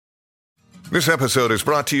This episode is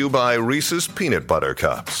brought to you by Reese's Peanut Butter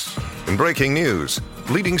Cups. In breaking news,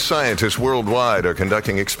 leading scientists worldwide are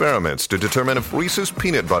conducting experiments to determine if Reese's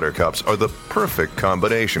Peanut Butter Cups are the perfect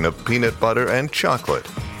combination of peanut butter and chocolate.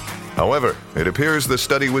 However, it appears the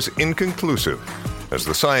study was inconclusive, as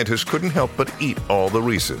the scientists couldn't help but eat all the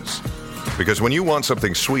Reese's. Because when you want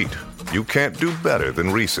something sweet, you can't do better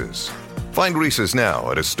than Reese's. Find Reese's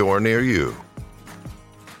now at a store near you.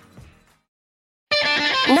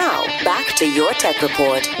 Now, back to Your Tech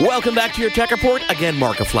Report. Welcome back to Your Tech Report. Again,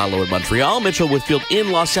 Mark Aflalo in Montreal, Mitchell Whitfield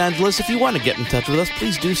in Los Angeles. If you want to get in touch with us,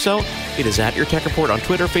 please do so. It is at Your Tech Report on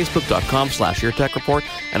Twitter, Facebook.com/YourTechReport.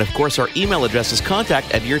 And, of course, our email address is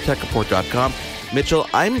contact@YourTechReport.com. Mitchell,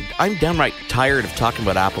 I'm downright tired of talking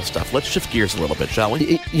about Apple stuff. Let's shift gears a little bit, shall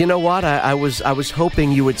we? You know what? I was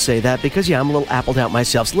hoping you would say that because, I'm a little appled out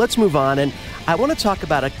myself. So let's move on. And I want to talk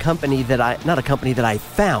about a company not a company that I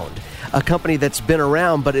found. A company that's been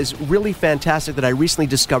around but is really fantastic that I recently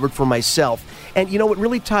discovered for myself. And, it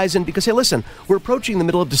really ties in because, hey, listen, we're approaching the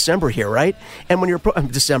middle of December here, right? And when you're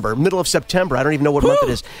middle of September, I don't even know what month it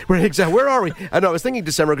is. Where are we? I know, I was thinking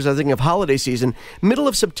December because I was thinking of holiday season. Middle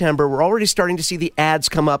of September, we're already starting to see the ads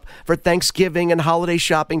come up for Thanksgiving and holiday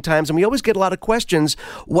shopping times. And we always get a lot of questions,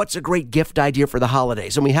 what's a great gift idea for the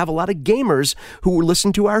holidays? And we have a lot of gamers who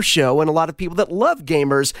listen to our show and a lot of people that love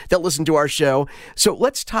gamers that listen to our show. So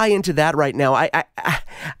let's tie into that right now.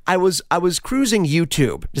 I was cruising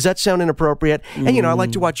YouTube. Does that sound inappropriate? And I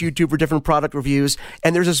like to watch YouTube for different product reviews.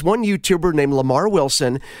 And there's this one YouTuber named Lamar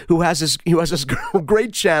Wilson who has this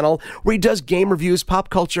great channel where he does game reviews, pop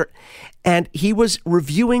culture, and he was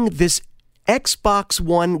reviewing this Xbox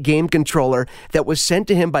One game controller that was sent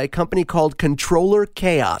to him by a company called Controller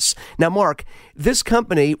Chaos. Now, Mark, this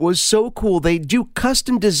company was so cool. They do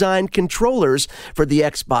custom designed controllers for the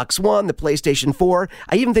Xbox One, the PlayStation 4.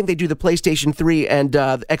 I even think they do the PlayStation 3 and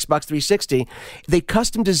the Xbox 360. They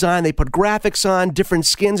custom design. They put graphics on, different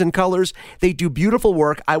skins and colors. They do beautiful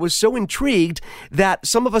work. I was so intrigued that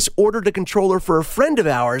some of us ordered a controller for a friend of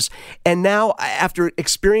ours. And now, after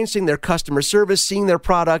experiencing their customer service, seeing their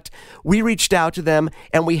product, we reached out to them,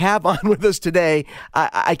 and we have on with us today,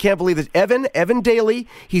 I can't believe it, Evan Daly.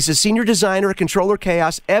 He's a senior designer at Controller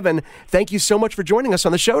Chaos. Evan, thank you so much for joining us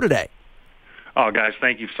on the show today. Oh, guys,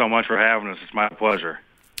 thank you so much for having us. It's my pleasure.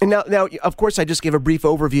 And now, of course, I just gave a brief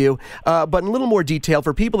overview, but in a little more detail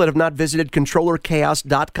for people that have not visited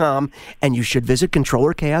ControllerChaos.com, and you should visit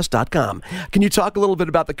ControllerChaos.com. Can you talk a little bit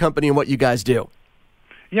about the company and what you guys do?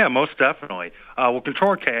 Yeah, most definitely.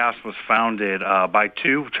 Controller Chaos was founded by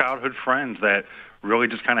two childhood friends that really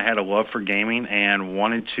just kind of had a love for gaming and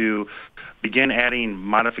wanted to begin adding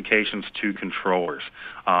modifications to controllers,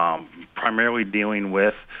 primarily dealing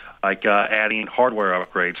with adding hardware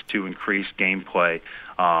upgrades to increase gameplay.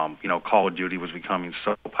 Call of Duty was becoming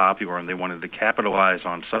so popular, and they wanted to capitalize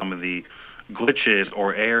on some of the glitches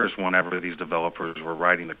or errors whenever these developers were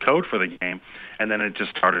writing the code for the game, and then it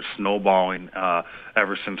just started snowballing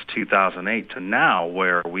ever since 2008 to now,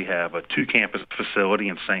 where we have a two-campus facility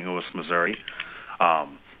in St. Louis, Missouri.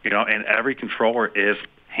 And every controller is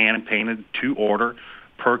hand-painted to order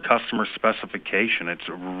per customer specification. It's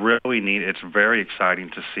really neat. It's very exciting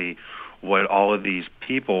to see what all of these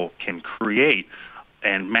people can create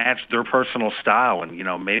and match their personal style, and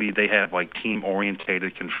maybe they have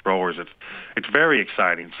team-orientated controllers. It's very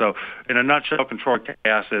exciting. So, in a nutshell, Controller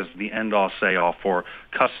Chaos is the end-all, say-all for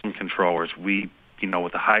custom controllers. We,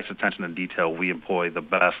 with the highest attention to detail, we employ the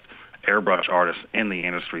best airbrush artists in the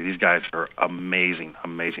industry. These guys are amazing,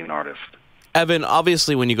 amazing artists. Evan,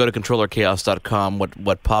 obviously, when you go to ControllerChaos.com,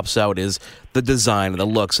 what pops out is the design and the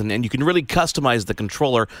looks, and you can really customize the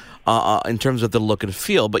controller in terms of the look and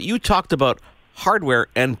feel. But you talked about hardware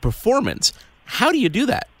and performance. How do you do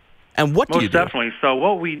that? And what do you do? Most definitely. So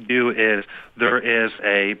what we do is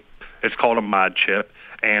it's called a mod chip,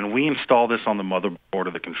 and we install this on the motherboard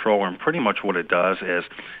of the controller, and pretty much what it does is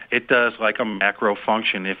it does like a macro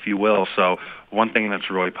function, if you will. So one thing that's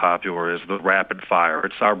really popular is the rapid fire.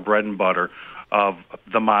 It's our bread and butter of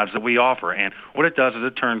the mods that we offer. And what it does is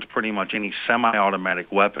it turns pretty much any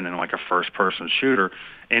semi-automatic weapon in like a first-person shooter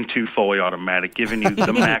into fully automatic, giving you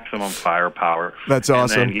the maximum firepower. That's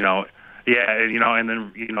awesome. And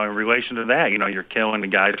then, in relation to that, you're killing the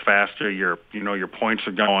guys faster, your points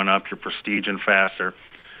are going up, you're prestiging faster.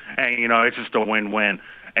 And, it's just a win-win.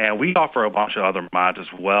 And we offer a bunch of other mods as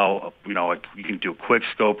well. You can do quick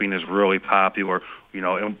scoping is really popular.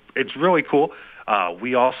 And it's really cool.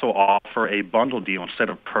 We also offer a bundle deal. Instead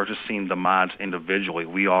of purchasing the mods individually,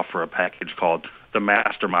 we offer a package called the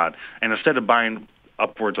Master Mod. And instead of buying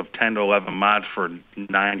upwards of 10 to 11 mods for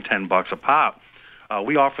 $9-10 a pop,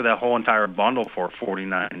 we offer that whole entire bundle for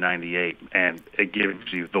 $49.98, and it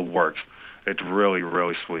gives you the works. It's really,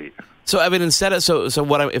 really sweet. So, Evan, instead of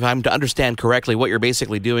if I'm to understand correctly, what you're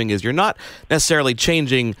basically doing is you're not necessarily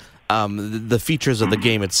changing the features of the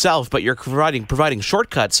game itself, but you're providing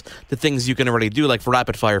shortcuts to things you can already do, like for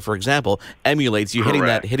rapid fire, for example, emulates you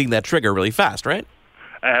hitting that trigger really fast, right?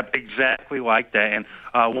 Exactly like that. And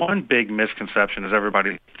one big misconception is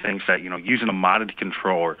everybody thinks that using a modded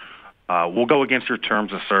controller will go against your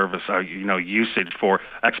terms of service, usage for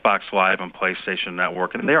Xbox Live and PlayStation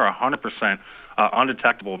Network, and they are 100%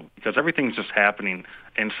 undetectable because everything's just happening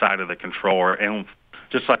inside of the controller. And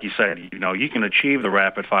just like you said, you can achieve the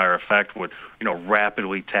rapid fire effect with,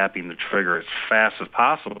 rapidly tapping the trigger as fast as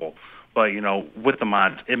possible. But, with the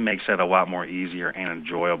mods, it makes it a lot more easier and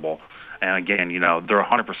enjoyable. And again, they're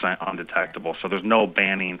 100% undetectable. So there's no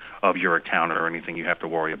banning of your account or anything you have to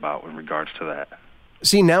worry about in regards to that.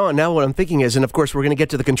 See, now what I'm thinking is, and of course we're going to get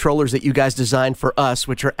to the controllers that you guys designed for us,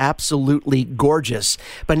 which are absolutely gorgeous.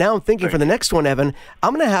 But now I'm thinking for the next one, Evan,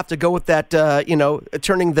 I'm going to have to go with that,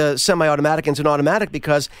 turning the semi-automatic into an automatic,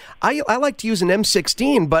 because I like to use an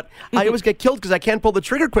M16, but I always get killed because I can't pull the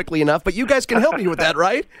trigger quickly enough. But you guys can help me with that,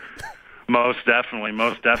 right? Most definitely. And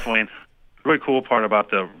the really cool part about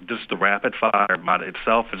the rapid fire mod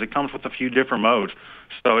itself is it comes with a few different modes.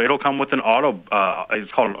 So it'll come with an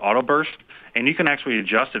it's called an auto burst. And you can actually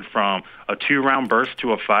adjust it from a 2-round burst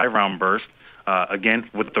to a 5-round burst. Again,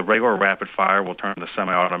 with the regular rapid fire, we'll turn the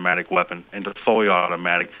semi-automatic weapon into fully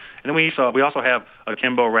automatic. And then we also have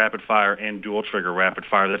akimbo rapid fire and dual trigger rapid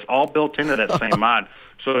fire. That's all built into that same mod.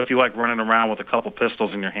 So if you like running around with a couple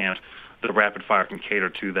pistols in your hands, the rapid fire can cater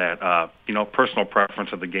to that, personal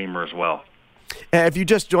preference of the gamer as well. If you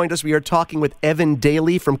just joined us, we are talking with Evan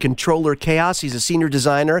Daly from Controller Chaos. He's a senior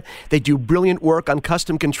designer. They do brilliant work on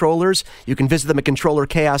custom controllers. You can visit them at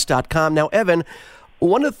controllerchaos.com. Now, Evan,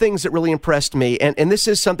 one of the things that really impressed me, and this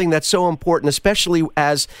is something that's so important, especially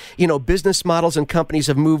as, business models and companies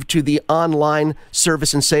have moved to the online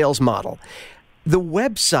service and sales model. The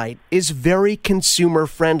website is very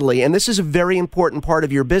consumer-friendly, and this is a very important part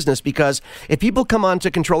of your business because if people come on to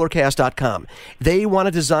controllerchaos.com, they want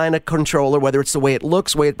to design a controller, whether it's the way it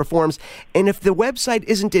looks, the way it performs, and if the website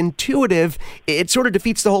isn't intuitive, it sort of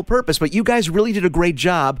defeats the whole purpose. But you guys really did a great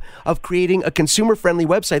job of creating a consumer-friendly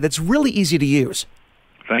website that's really easy to use.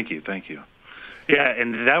 Thank you. Yeah,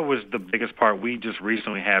 and that was the biggest part. We just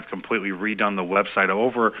recently have completely redone the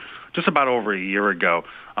website just about over a year ago.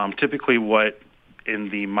 Typically what in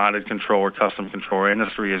the modded controller, custom controller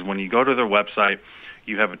industry is when you go to their website,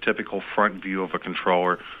 you have a typical front view of a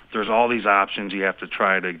controller. There's all these options you have to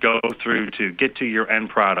try to go through to get to your end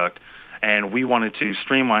product. And we wanted to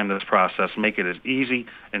streamline this process, make it as easy,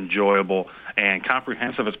 enjoyable, and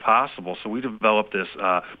comprehensive as possible. So we developed this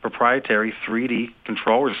proprietary 3D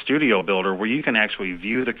controller studio builder where you can actually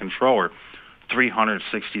view the controller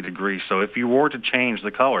 360 degrees. So if you were to change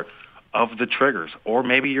the color of the triggers, or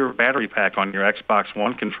maybe your battery pack on your Xbox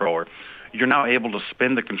One controller, you're now able to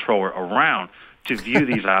spin the controller around to view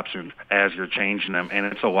these options as you're changing them, and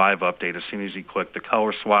it's a live update. As soon as you click the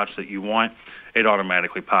color swatch that you want, it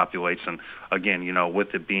automatically populates. And again,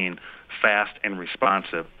 with it being fast and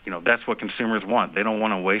responsive, that's what consumers want. They don't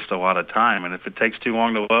want to waste a lot of time, and if it takes too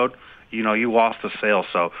long to load, you lost the sale.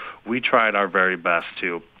 So we tried our very best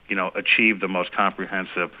to, achieve the most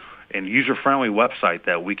comprehensive and user-friendly website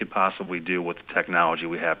that we could possibly do with the technology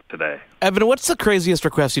we have today. Evan, what's the craziest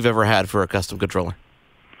request you've ever had for a custom controller?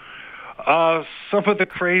 Some of the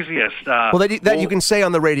craziest. That you can say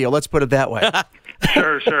on the radio. Let's put it that way.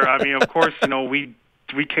 Sure. I mean, of course,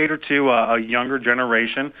 we cater to a younger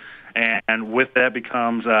generation, and with that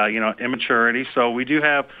becomes, immaturity. So we do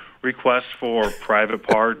have requests for private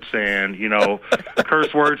parts and,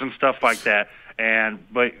 curse words and stuff like that.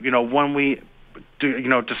 But when we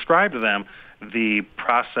describe to them the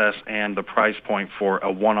process and the price point for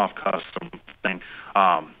a one-off custom thing,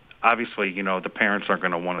 obviously, the parents aren't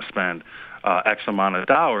going to want to spend X amount of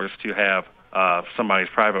dollars to have somebody's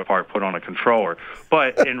private part put on a controller.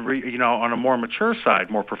 But on a more mature side,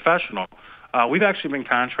 more professional, we've actually been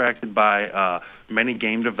contracted by many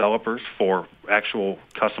game developers for actual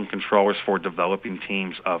custom controllers for developing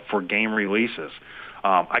teams for game releases.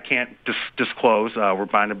 I can't disclose. We're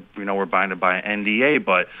binded by an NDA,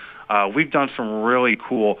 but we've done some really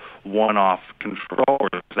cool one-off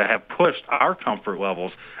controllers that have pushed our comfort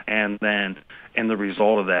levels, and then the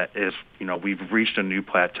result of that is, we've reached a new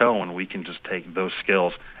plateau, and we can just take those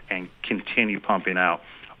skills and continue pumping out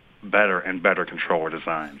better and better controller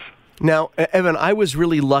designs. Now, Evan, I was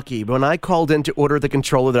really lucky. When I called in to order the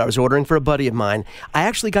controller that I was ordering for a buddy of mine, I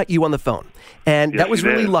actually got you on the phone. And that was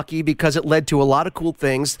really lucky because it led to a lot of cool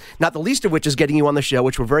things, not the least of which is getting you on the show,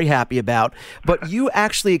 which we're very happy about. But you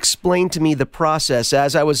actually explained to me the process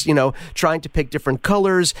as I was, trying to pick different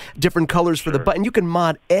colors for the button. You can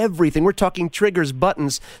mod everything. We're talking triggers,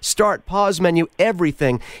 buttons, start, pause menu,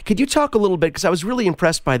 everything. Could you talk a little bit, because I was really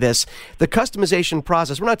impressed by this, the customization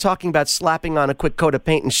process. We're not talking about slapping on a quick coat of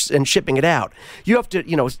paint and shipping it out. You have to,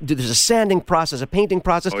 there's a sanding process, a painting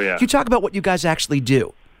process. Oh, yeah. Can you talk about what you guys actually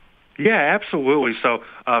do? Yeah, absolutely. So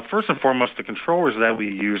first and foremost, the controllers that we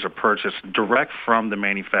use are purchased direct from the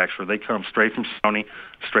manufacturer. They come straight from Sony,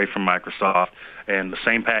 straight from Microsoft, and the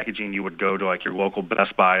same packaging you would go to like your local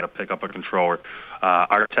Best Buy to pick up a controller.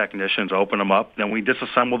 Our technicians open them up, then we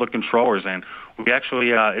disassemble the controllers, and we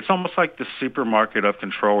actually, it's almost like the supermarket of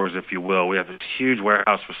controllers, if you will. We have this huge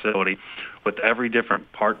warehouse facility with every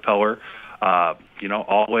different part color,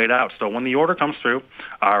 all laid out. So when the order comes through,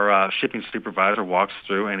 our shipping supervisor walks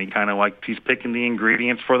through, and he's picking the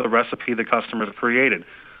ingredients for the recipe the customer's created.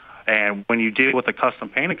 And when you deal with a custom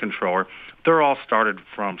painted controller, they're all started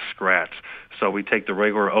from scratch. So we take the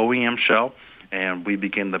regular OEM shell, and we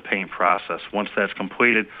begin the paint process. Once that's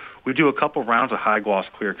completed, we do a couple rounds of high gloss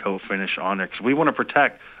clear coat finish on there because we want to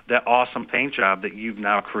protect that awesome paint job that you've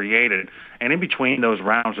now created. And in between those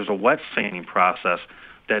rounds, there's a wet sanding process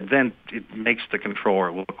that then it makes the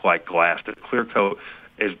controller look like glass. The clear coat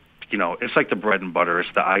is, it's like the bread and butter.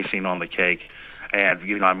 It's the icing on the cake. And,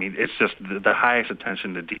 it's just the highest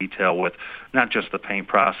attention to detail with not just the paint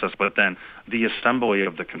process, but then the assembly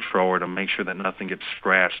of the controller to make sure that nothing gets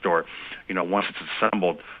scratched or, once it's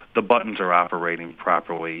assembled, the buttons are operating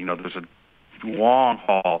properly. There's a long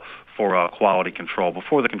haul for quality control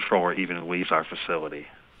before the controller even leaves our facility.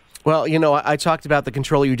 Well, I talked about the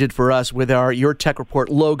controller you did for us with our Your Tech Report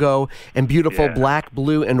logo and beautiful black,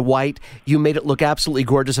 blue, and white. You made it look absolutely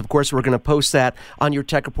gorgeous. Of course, we're going to post that on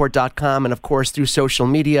YourTechReport.com and, of course, through social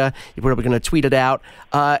media. We're going to tweet it out.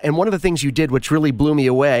 And one of the things you did, which really blew me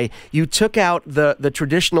away, you took out the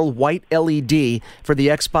traditional white LED for the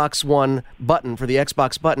Xbox One button, for the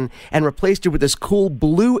Xbox button, and replaced it with this cool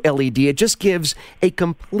blue LED. It just gives a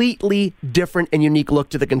completely different and unique look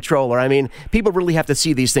to the controller. I mean, people really have to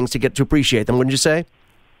see these things to get to appreciate them, wouldn't you say?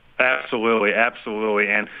 Absolutely, absolutely.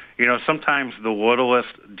 And, sometimes the littlest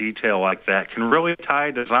detail like that can really tie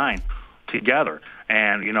a design together.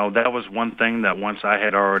 And, that was one thing that once I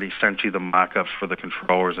had already sent you the mock-ups for the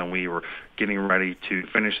controllers and we were getting ready to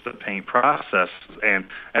finish the paint process, and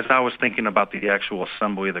as I was thinking about the actual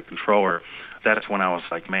assembly of the controller, that's when I was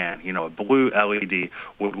like, man, a blue LED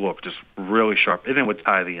would look just really sharp, and it would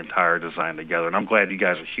tie the entire design together. And I'm glad you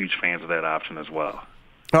guys are huge fans of that option as well.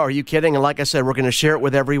 Oh, are you kidding? And like I said, we're going to share it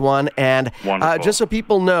with everyone. And just so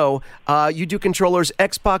people know, you do controllers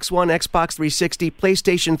Xbox One, Xbox 360,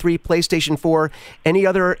 PlayStation 3, PlayStation 4. Any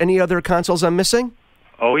other consoles I'm missing?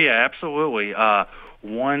 Oh, yeah, absolutely.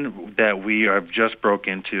 One that we have just broke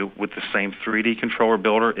into with the same 3D controller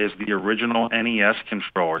builder is the original NES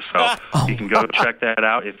controller. So you can go check that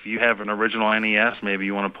out. If you have an original NES, maybe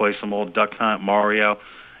you want to play some old Duck Hunt, Mario,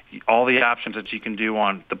 all the options that you can do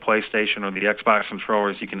on the PlayStation or the Xbox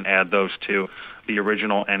controllers, you can add those to the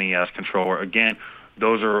original NES controller. Again,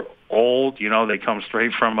 those are old. They come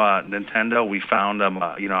straight from Nintendo. We found them.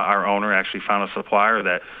 Our owner actually found a supplier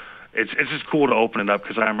that it's just cool to open it up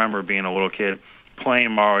because I remember being a little kid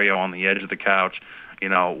playing Mario on the edge of the couch,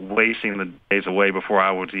 wasting the days away before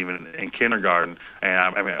I was even in kindergarten.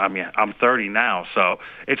 And I'm 30 now, so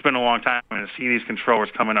it's been a long time. And to see these controllers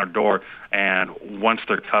come in our door, and once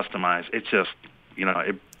they're customized, it just,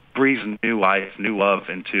 it breathes new life, new love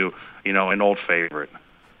into, an old favorite.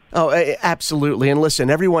 Oh, absolutely. And listen,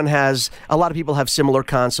 a lot of people have similar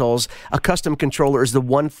consoles. A custom controller is the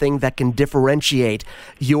one thing that can differentiate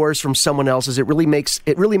yours from someone else's. It really makes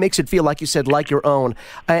it feel, like you said, like your own.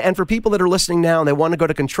 And for people that are listening now and they want to go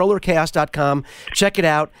to controllerchaos.com, check it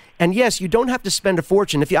out. And yes, you don't have to spend a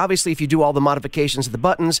fortune. If you do all the modifications of the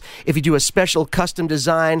buttons, if you do a special custom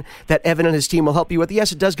design that Evan and his team will help you with,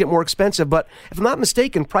 yes, it does get more expensive. But if I'm not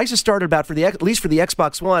mistaken, prices started about at least for the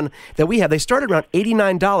Xbox One that we have, they started around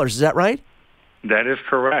 $89. Is that right? That is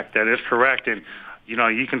correct. And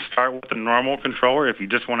you can start with the normal controller if you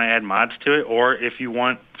just want to add mods to it, or if you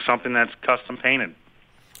want something that's custom painted.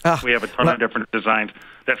 We have a ton of different designs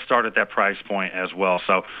that start at that price point as well.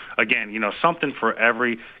 So, again, something for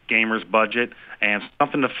every gamer's budget and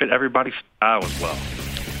something to fit everybody's style as well.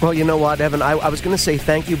 Well, you know what, Evan? I was going to say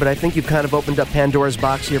thank you, but I think you've kind of opened up Pandora's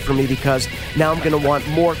box here for me, because now I'm going to want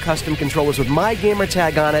more custom controllers with my gamer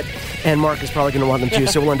tag on it, and Mark is probably going to want them too,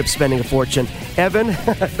 so we'll end up spending a fortune. Evan,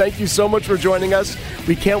 thank you so much for joining us.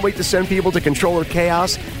 We can't wait to send people to Controller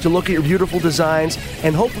Chaos to look at your beautiful designs,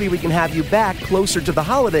 and hopefully we can have you back closer to the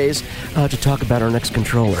holidays to talk about our next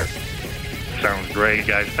controller. Sounds great,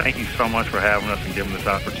 guys. Thank you so much for having us and giving this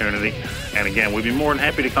opportunity. And again, we'd be more than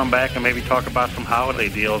happy to come back and maybe talk about some holiday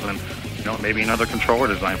deals and, maybe another controller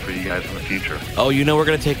design for you guys in the future. Oh, we're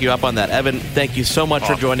going to take you up on that. Evan, thank you so much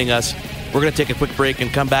for joining us. We're going to take a quick break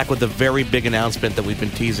and come back with a very big announcement that we've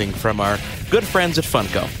been teasing from our good friends at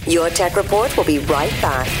Funko. Your Tech Report will be right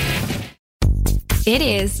back. It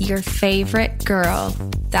is your favorite girl.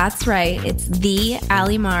 That's right, it's the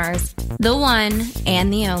Allie Mars, the one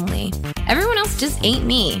and the only. Everyone else just ain't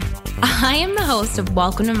me. I am the host of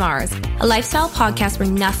Welcome to Mars, a lifestyle podcast where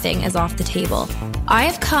nothing is off the table. I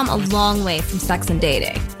have come a long way from sex and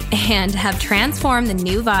dating and have transformed the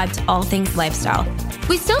new vibe to all things lifestyle.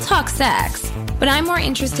 We still talk sex, but I'm more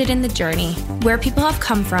interested in the journey, where people have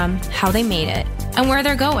come from, how they made it, and where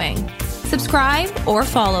they're going. Subscribe or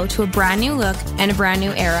follow to a brand new look and a brand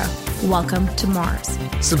new era. Welcome to Mars.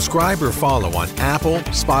 Subscribe or follow on Apple,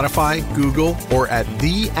 Spotify, Google, or at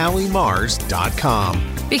theallymars.com.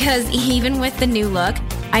 Because even with the new look,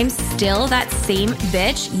 I'm still that same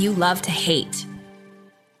bitch you love to hate.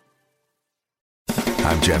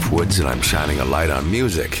 I'm Jeff Woods, and I'm shining a light on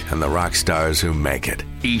music and the rock stars who make it.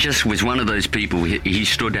 He just was one of those people, he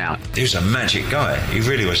stood out. He was a magic guy. He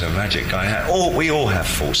really was a magic guy. We all have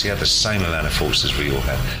faults. He had the same amount of faults as we all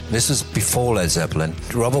had. This was before Led Zeppelin.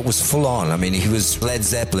 Robert was full on. I mean, he was Led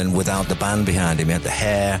Zeppelin without the band behind him. He had the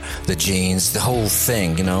hair, the jeans, the whole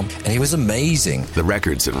thing, and he was amazing. The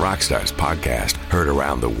Records and Rockstars podcast, heard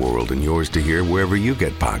around the world and yours to hear wherever you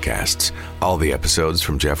get podcasts. All the episodes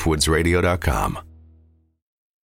from JeffWoodsRadio.com.